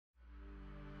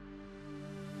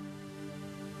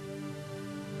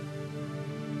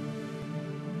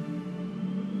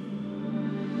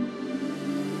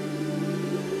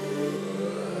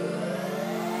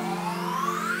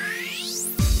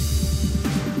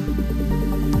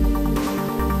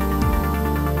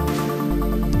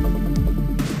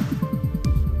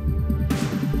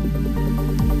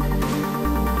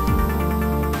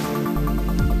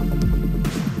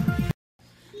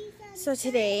So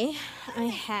today I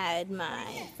had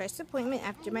my first appointment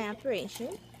after my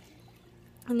operation,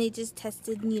 and they just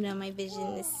tested, my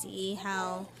vision to see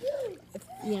how,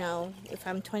 if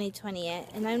I'm 20/20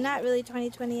 yet. And I'm not really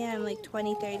 20/20 yet, I'm like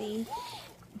 20/30,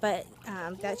 but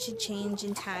that should change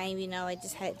in time. I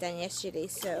just had it done yesterday,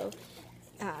 so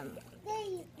um,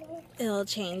 it'll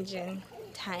change in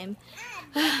time.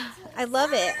 I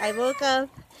love it. I woke up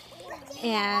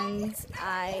and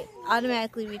I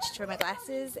automatically reached for my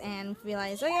glasses and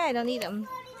realized, oh yeah, I don't need them.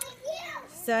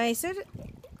 So I sort of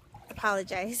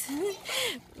apologize.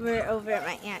 We're over at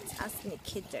my aunt's house and the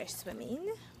kids are swimming,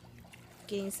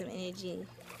 getting some energy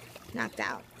knocked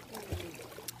out.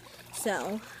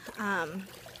 So,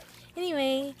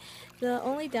 anyway, the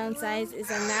only downside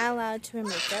is I'm not allowed to wear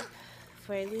makeup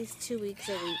for at least 2 weeks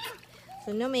a week.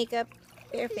 So no makeup,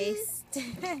 barefaced.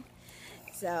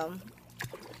 So,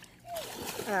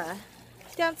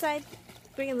 downside,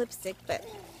 bringing lipstick, but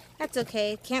that's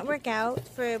okay. Can't work out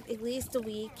for at least a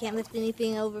week. Can't lift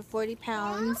anything over 40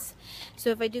 pounds. So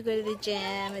if I do go to the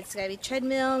gym, it's got to be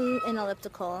treadmill and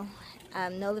elliptical.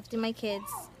 No lifting my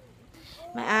kids.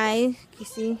 My eye, you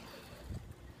see?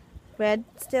 Red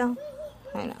still?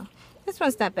 I know. This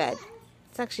one's not bad.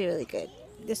 It's actually really good.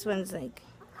 This one's like...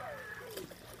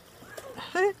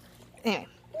 Anyway.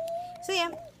 So yeah,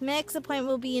 my next appointment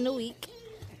will be in a week.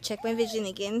 Check my vision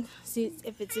again. See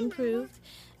if it's improved.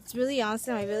 It's really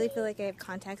awesome. I really feel like I have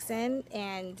contacts in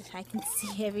and I can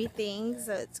see everything,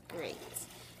 so it's great.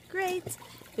 Great.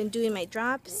 Been doing my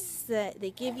drops that they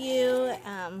give you.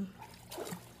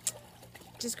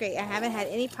 Just great. I haven't had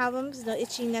any problems, no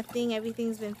itching, nothing.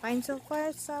 Everything's been fine so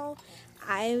far, so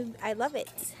I love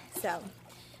it. So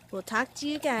we'll talk to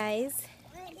you guys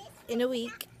in a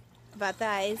week about the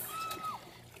eyes.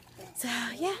 So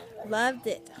yeah, loved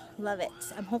it. Love it.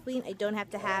 I'm hoping I don't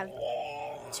have to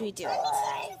redo it.